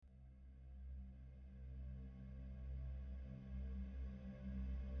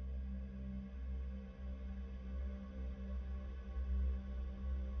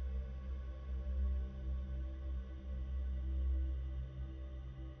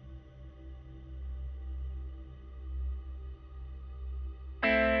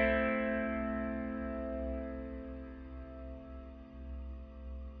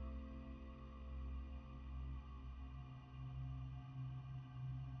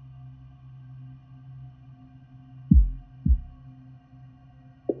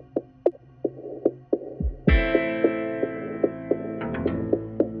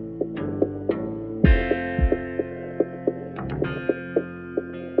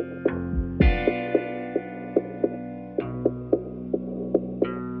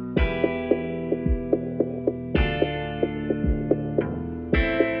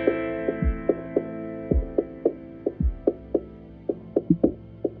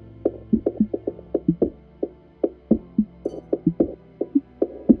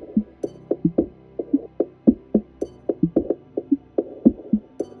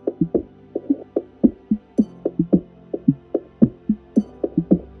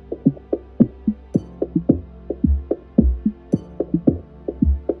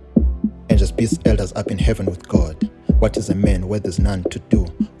Peace elders up in heaven with God. What is a man where there's none to do?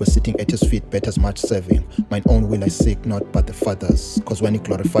 We're sitting at his feet, betters much serving. Mine own will I seek, not but the Father's. Cause when he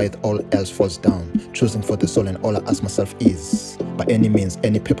glorifieth, all else falls down. Choosing for the soul, and all I ask myself is, by any means,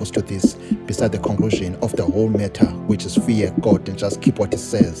 any purpose to this, beside the conclusion of the whole matter, which is fear God and just keep what he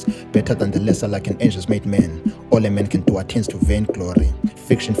says. Better than the lesser, like an angel's made man. All a man can do attains to vain glory.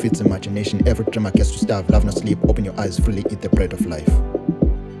 Fiction feeds imagination, every dreamer gets to starve. Love not sleep, open your eyes, freely eat the bread of life.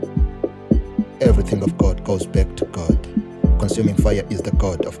 Everything of God goes back to God. Consuming fire is the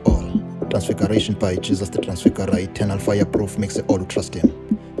God of all. Transfiguration by Jesus the Transfigurer, eternal fireproof makes it all who trust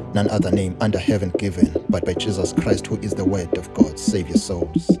him. None other name under heaven given, but by Jesus Christ, who is the word of God, save your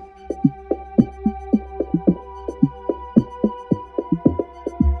souls.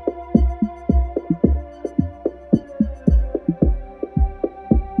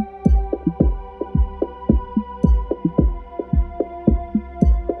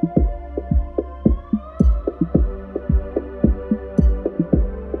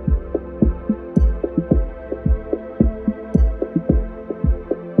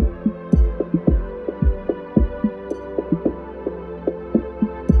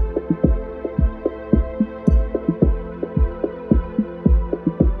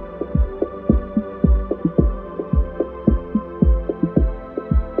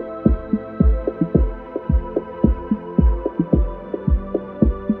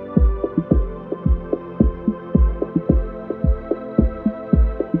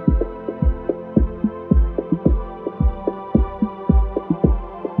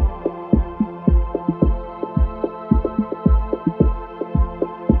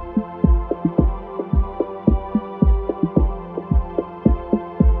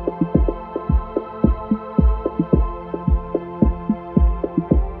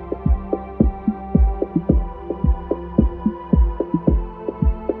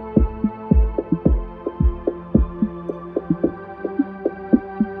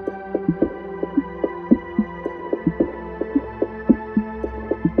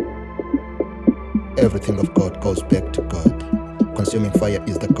 Everything of God goes back to God. Consuming fire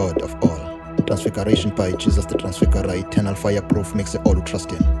is the God of all. Transfiguration by Jesus the Transfigurer, eternal fireproof makes it all who trust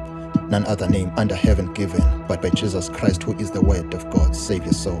him. None other name under heaven given, but by Jesus Christ, who is the word of God, save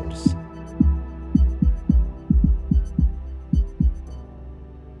your souls.